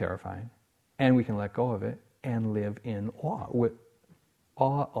 that's terrifying, and we can let go of it and live in awe, with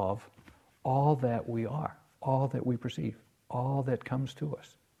awe of all that we are, all that we perceive, all that comes to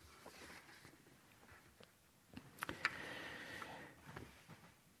us.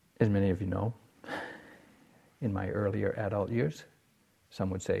 As many of you know, in my earlier adult years, some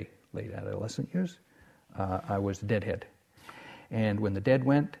would say late adolescent years, I was a deadhead. And when the Dead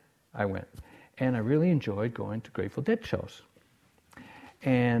went, I went. And I really enjoyed going to Grateful Dead shows.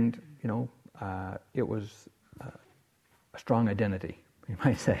 And, it was a strong identity, you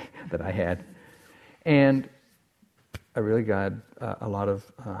might say, that I had. And I really got a lot of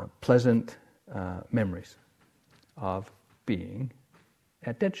pleasant memories of being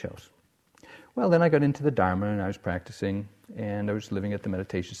at dead shows. Well, then I got into the Dharma and I was practicing, and I was living at the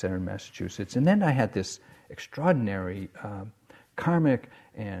meditation center in Massachusetts. And then I had this extraordinary karmic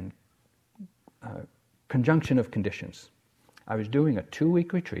and conjunction of conditions. I was doing a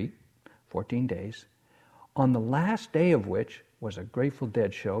 2-week retreat, 14 days, on the last day of which was a Grateful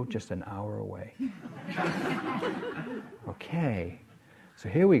Dead show just an hour away. Okay, so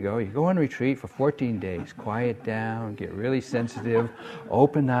here we go. You go on retreat for 14 days, quiet down, get really sensitive,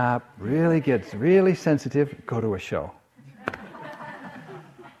 open up, really get really sensitive, go to a show.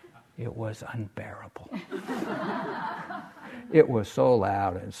 It was unbearable. It was so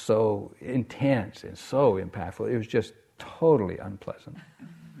loud and so intense and so impactful. It was just totally unpleasant.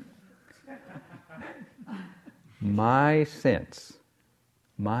 My sense,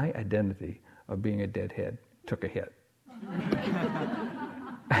 my identity of being a deadhead took a hit.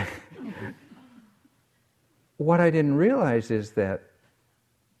 What I didn't realize is that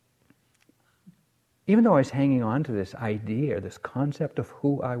even though I was hanging on to this idea, this concept of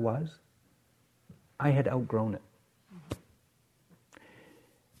who I was, I had outgrown it.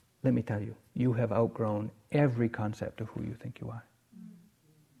 Let me tell you, you have outgrown every concept of who you think you are.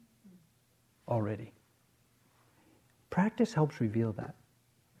 Already. Practice helps reveal that.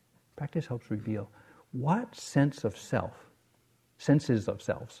 Practice helps reveal what senses of selves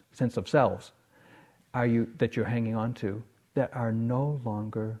are you that you're hanging on to that are no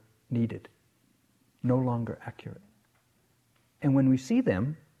longer needed, no longer accurate. And when we see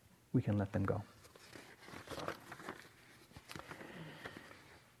them, we can let them go.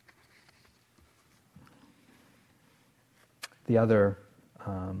 The other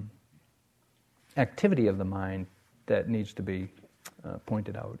activity of the mind that needs to be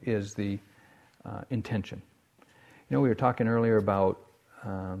pointed out is the intention. You know, we were talking earlier about,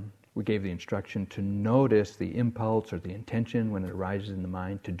 we gave the instruction to notice the impulse or the intention when it arises in the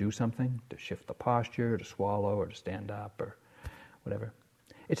mind to do something, to shift the posture, to swallow, or to stand up, or whatever.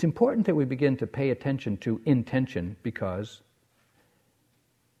 It's important that we begin to pay attention to intention, because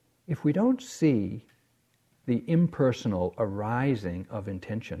if we don't see the impersonal arising of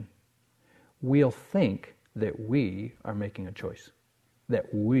intention, we'll think that we are making a choice,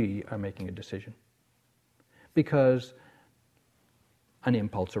 that we are making a decision. Because an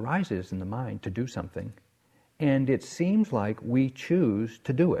impulse arises in the mind to do something, and it seems like we choose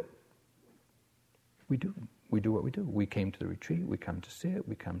to do it. We do what we do. We came to the retreat, we come to sit,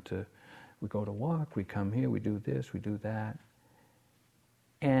 we go to walk, we come here, we do this, we do that.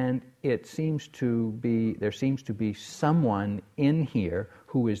 And there seems to be someone in here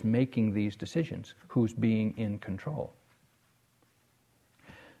who is making these decisions, who's being in control.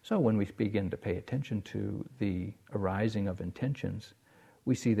 So when we begin to pay attention to the arising of intentions,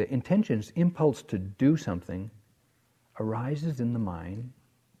 we see that intentions, impulse to do something, arises in the mind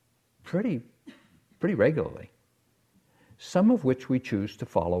pretty regularly. Some of which we choose to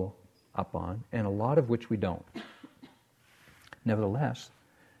follow up on, and a lot of which we don't. Nevertheless,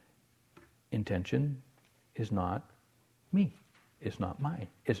 intention is not me, is not mine,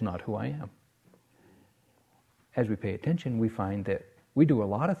 is not who I am. As we pay attention, we find that we do a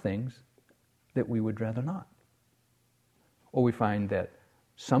lot of things that we would rather not. Or we find that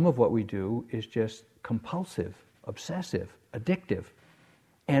some of what we do is just compulsive, obsessive, addictive,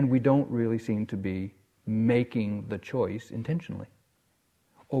 and we don't really seem to be making the choice intentionally.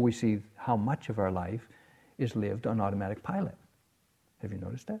 Or we see how much of our life is lived on automatic pilot. Have you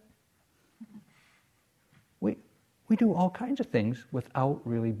noticed that? We do all kinds of things without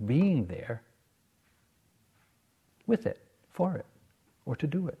really being there with it, for it, or to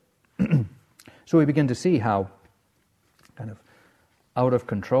do it. So we begin to see how kind of out of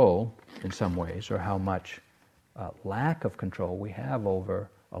control in some ways, or how much lack of control we have over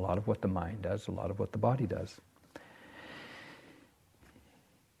a lot of what the mind does, a lot of what the body does.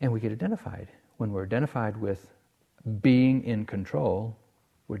 And we get identified. When we're identified with being in control,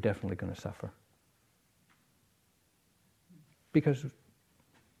 we're definitely going to suffer. Because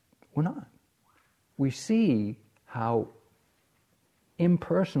we're not. We see how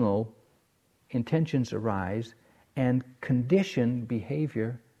impersonal intentions arise and condition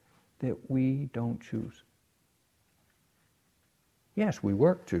behavior that we don't choose. Yes, we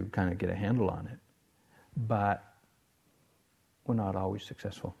work to kind of get a handle on it, but we're not always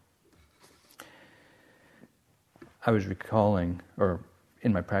successful. I was recalling, or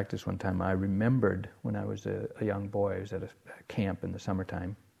in my practice one time, I remembered when I was a young boy, I was at a camp in the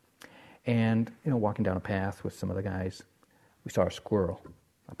summertime, and walking down a path with some of the guys, we saw a squirrel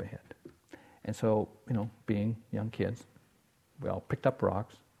up ahead. And so, being young kids, we all picked up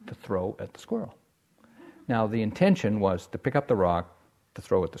rocks to throw at the squirrel. Now, the intention was to pick up the rock to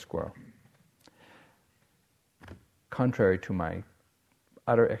throw at the squirrel. Contrary to my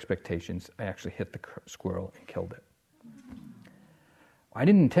utter expectations, I actually hit the squirrel and killed it. I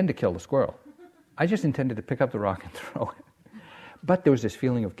didn't intend to kill the squirrel. I just intended to pick up the rock and throw it. But there was this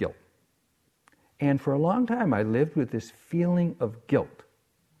feeling of guilt. And for a long time, I lived with this feeling of guilt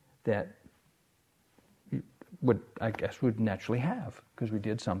that I guess would naturally have, because we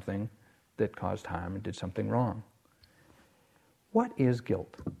did something that caused harm and did something wrong. What is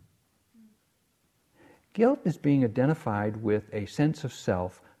guilt? Guilt is being identified with a sense of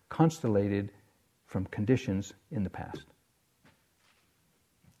self constellated from conditions in the past.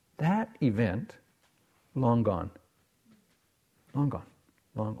 That event, long gone,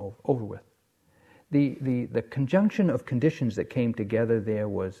 long over with. The conjunction of conditions that came together there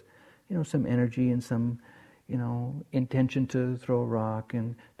was, some energy and some, intention to throw a rock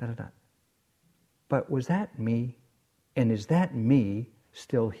and da-da-da. But was that me? And is that me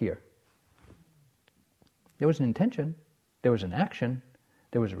still here? There was an intention, there was an action,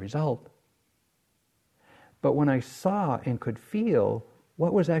 there was a result. But when I saw and could feel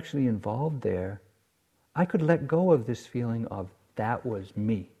what was actually involved there, I could let go of this feeling of that was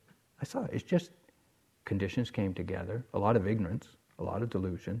me. I saw it. It's just conditions came together, a lot of ignorance, a lot of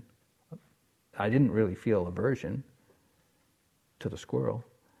delusion. I didn't really feel aversion to the squirrel,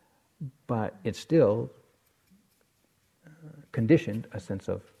 but it still conditioned a sense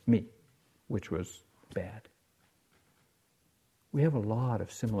of me, which was bad. We have a lot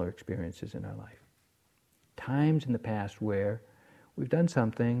of similar experiences in our life. Times in the past where we've done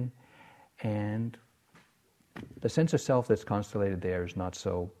something and the sense of self that's constellated there is not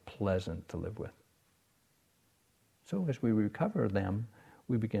so pleasant to live with. So as we recover them,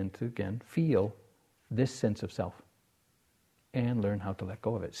 we begin to, again, feel this sense of self and learn how to let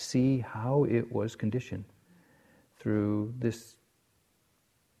go of it. See how it was conditioned through this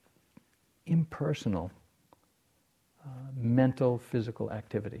impersonal mental, physical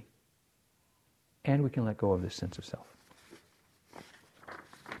activity. And we can let go of this sense of self.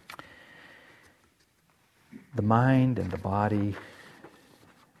 The mind and the body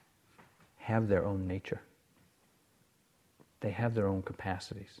have their own nature. They have their own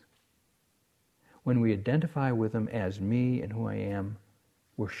capacities. When we identify with them as me and who I am,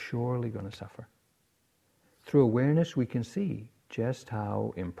 we're surely going to suffer. Through awareness, we can see just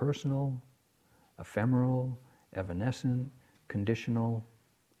how impersonal, ephemeral, evanescent, conditional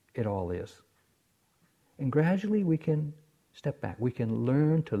it all is. And gradually we can step back. We can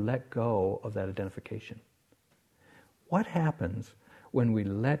learn to let go of that identification. What happens when we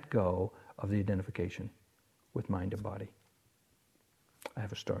let go of the identification with mind and body? I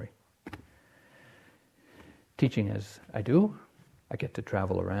have a story. Teaching as I do, I get to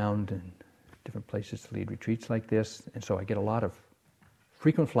travel around in different places to lead retreats like this, and so I get a lot of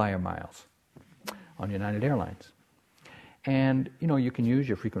frequent flyer miles on United Airlines. And, you can use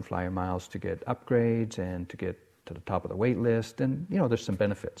your frequent flyer miles to get upgrades and to get to the top of the wait list, and, there's some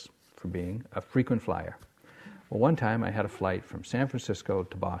benefits for being a frequent flyer. Well, one time I had a flight from San Francisco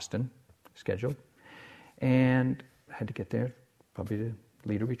to Boston, scheduled, and I had to get there probably to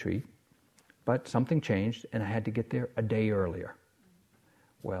lead a retreat, but something changed and I had to get there a day earlier.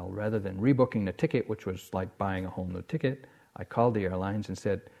 Well, rather than rebooking the ticket, which was like buying a whole new ticket, I called the airlines and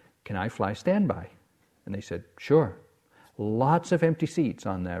said, "Can I fly standby?" And they said, "Sure." Lots of empty seats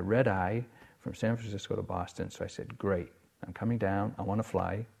on the red eye from San Francisco to Boston. So I said, "Great, I'm coming down, I want to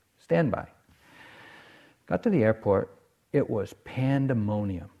fly standby." Got to the airport, it was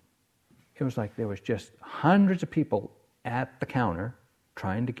pandemonium. It was like there was just hundreds of people at the counter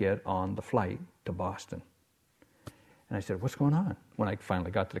trying to get on the flight to Boston. And I said, "What's going on?" When I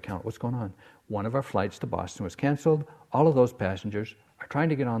finally got to the counter, "What's going on?" "One of our flights to Boston was canceled. All of those passengers are trying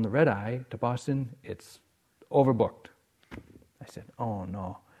to get on the red eye to Boston. It's overbooked." I said, "Oh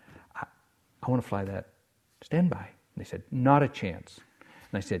no, I want to fly that standby." And they said, "Not a chance."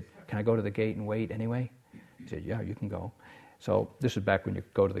 And I said, "Can I go to the gate and wait anyway?" He said, "Yeah, you can go." So this is back when you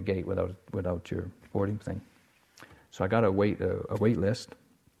go to the gate without your boarding thing. So I got a wait list.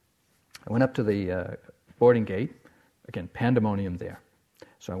 I went up to the boarding gate. Again, pandemonium there.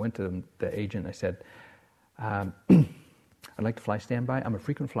 So I went to the agent. I said, "I'd like to fly standby. I'm a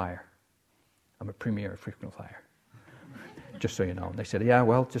frequent flyer. I'm a premier frequent flyer. Just so you know." And they said, "Yeah,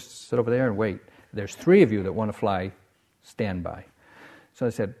 well, just sit over there and wait. There's 3 of you that want to fly standby." So I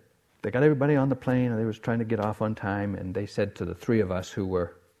said, they got everybody on the plane, and they was trying to get off on time, and they said to the 3 of us who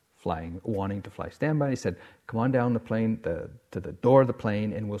were wanting to fly standby, they said, "Come on down the plane, to the door of the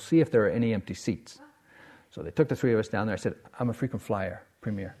plane, and we'll see if there are any empty seats." So they took the 3 of us down there. I said, "I'm a frequent flyer.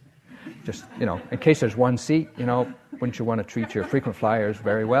 premier. Just, in case there's one seat, wouldn't you want to treat your frequent flyers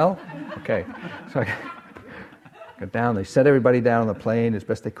very well? Okay. So I got down. They set everybody down on the plane as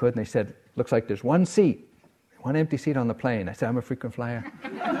best they could, and they said, looks like there's one empty seat on the plane. I said, I'm a frequent flyer.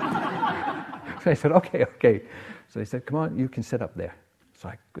 So I said, okay. So they said, come on, you can sit up there. So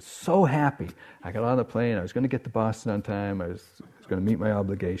I was so happy. I got on the plane. I was going to get to Boston on time. I was going to meet my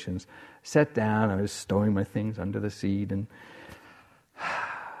obligations. Sat down. I was stowing my things under the seat, and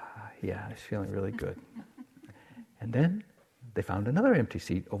yeah, I was feeling really good. And then they found another empty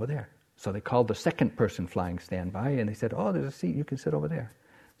seat over there. So they called the second person flying standby, and they said, oh, there's a seat. You can sit over there.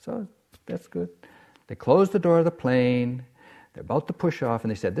 So that's good. They closed the door of the plane. They're about to push off,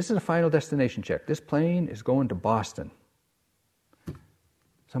 and they said, this is a final destination check. This plane is going to Boston.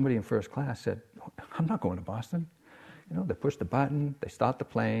 Somebody in first class said, I'm not going to Boston. They pushed the button, they stopped the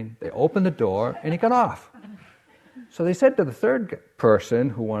plane, they opened the door, and he got off. So they said to the third person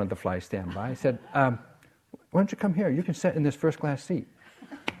who wanted to fly standby, said, why don't you come here? You can sit in this first class seat.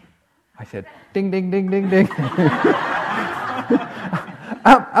 I said, ding, ding, ding, ding, ding.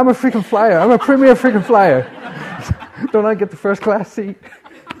 I'm a freaking flyer. I'm a premier freaking flyer. Don't I get the first class seat?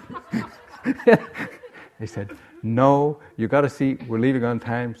 They said, no, you got a seat. We're leaving on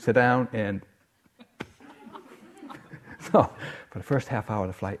time. Sit down. And so for the first half hour of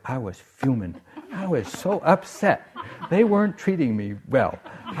the flight, I was fuming. I was so upset. They weren't treating me well.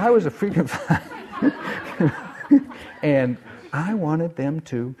 I was a freaking flyer. And I wanted them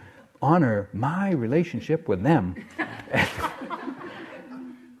to honor my relationship with them.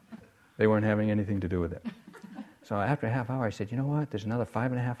 They weren't having anything to do with it. So after a half hour, I said, you know what? There's another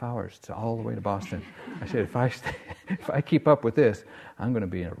 5.5 hours to all the way to Boston. I said, if I keep up with this, I'm going to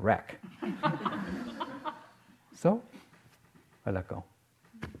be in a wreck. So I let go.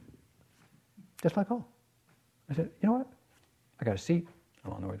 Just let go. I said, you know what? I got a seat.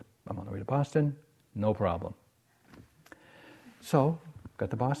 I'm on the way to Boston. No problem. So got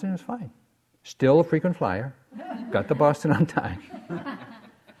to Boston. It was fine. Still a frequent flyer. Got to Boston on time.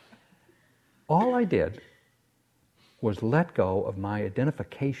 All I did was let go of my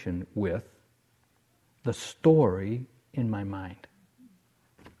identification with the story in my mind.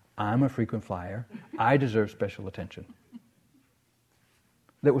 I'm a frequent flyer. I deserve special attention.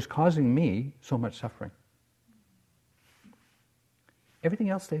 That was causing me so much suffering. Everything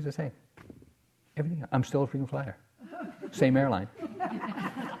else stays the same. I'm still a frequent flyer. Same airline.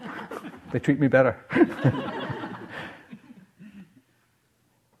 They treat me better.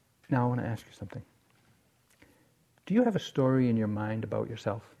 Now I want to ask you something. Do you have a story in your mind about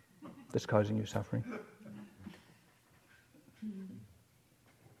yourself that's causing you suffering?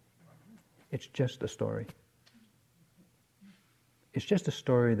 It's just a story. It's just a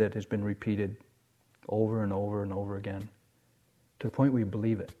story that has been repeated over and over and over again to the point where you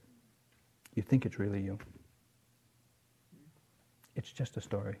believe it. You think it's really you. It's just a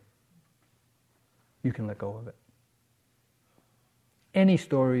story. You can let go of it. Any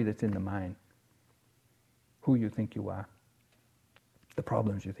story that's in the mind, who you think you are, the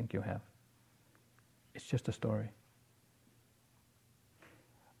problems you think you have, it's just a story.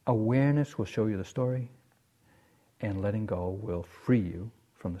 Awareness will show you the story, and letting go will free you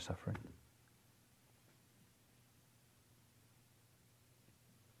from the suffering.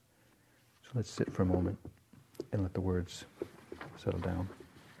 So let's sit for a moment and let the words settle down.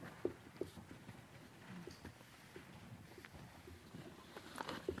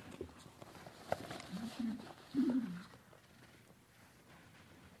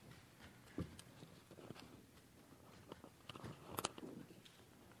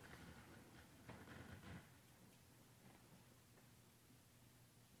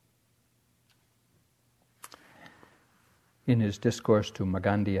 In his discourse to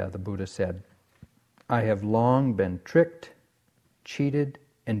Magandiya, the Buddha said, I have long been tricked, cheated,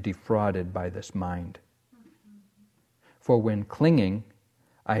 and defrauded by this mind. For when clinging,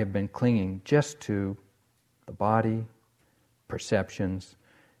 I have been clinging just to the body, perceptions,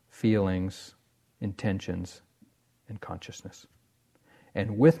 feelings, intentions, and consciousness.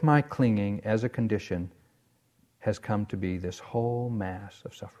 And with my clinging as a condition has come to be this whole mass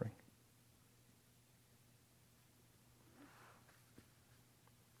of suffering.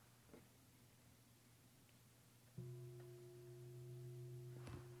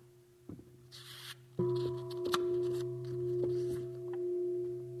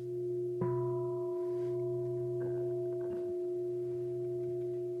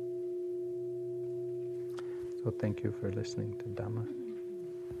 So thank you for listening to Dhamma.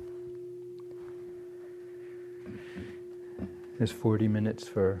 There's 40 minutes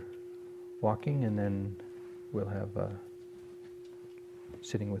for walking, and then we'll have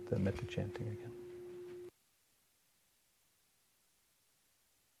sitting with the metta chanting again.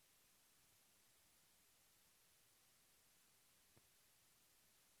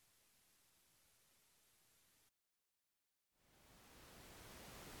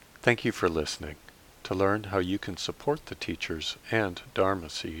 Thank you for listening. To learn how you can support the teachers and Dharma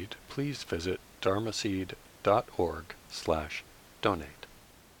Seed, please visit dharmaseed.org/donate.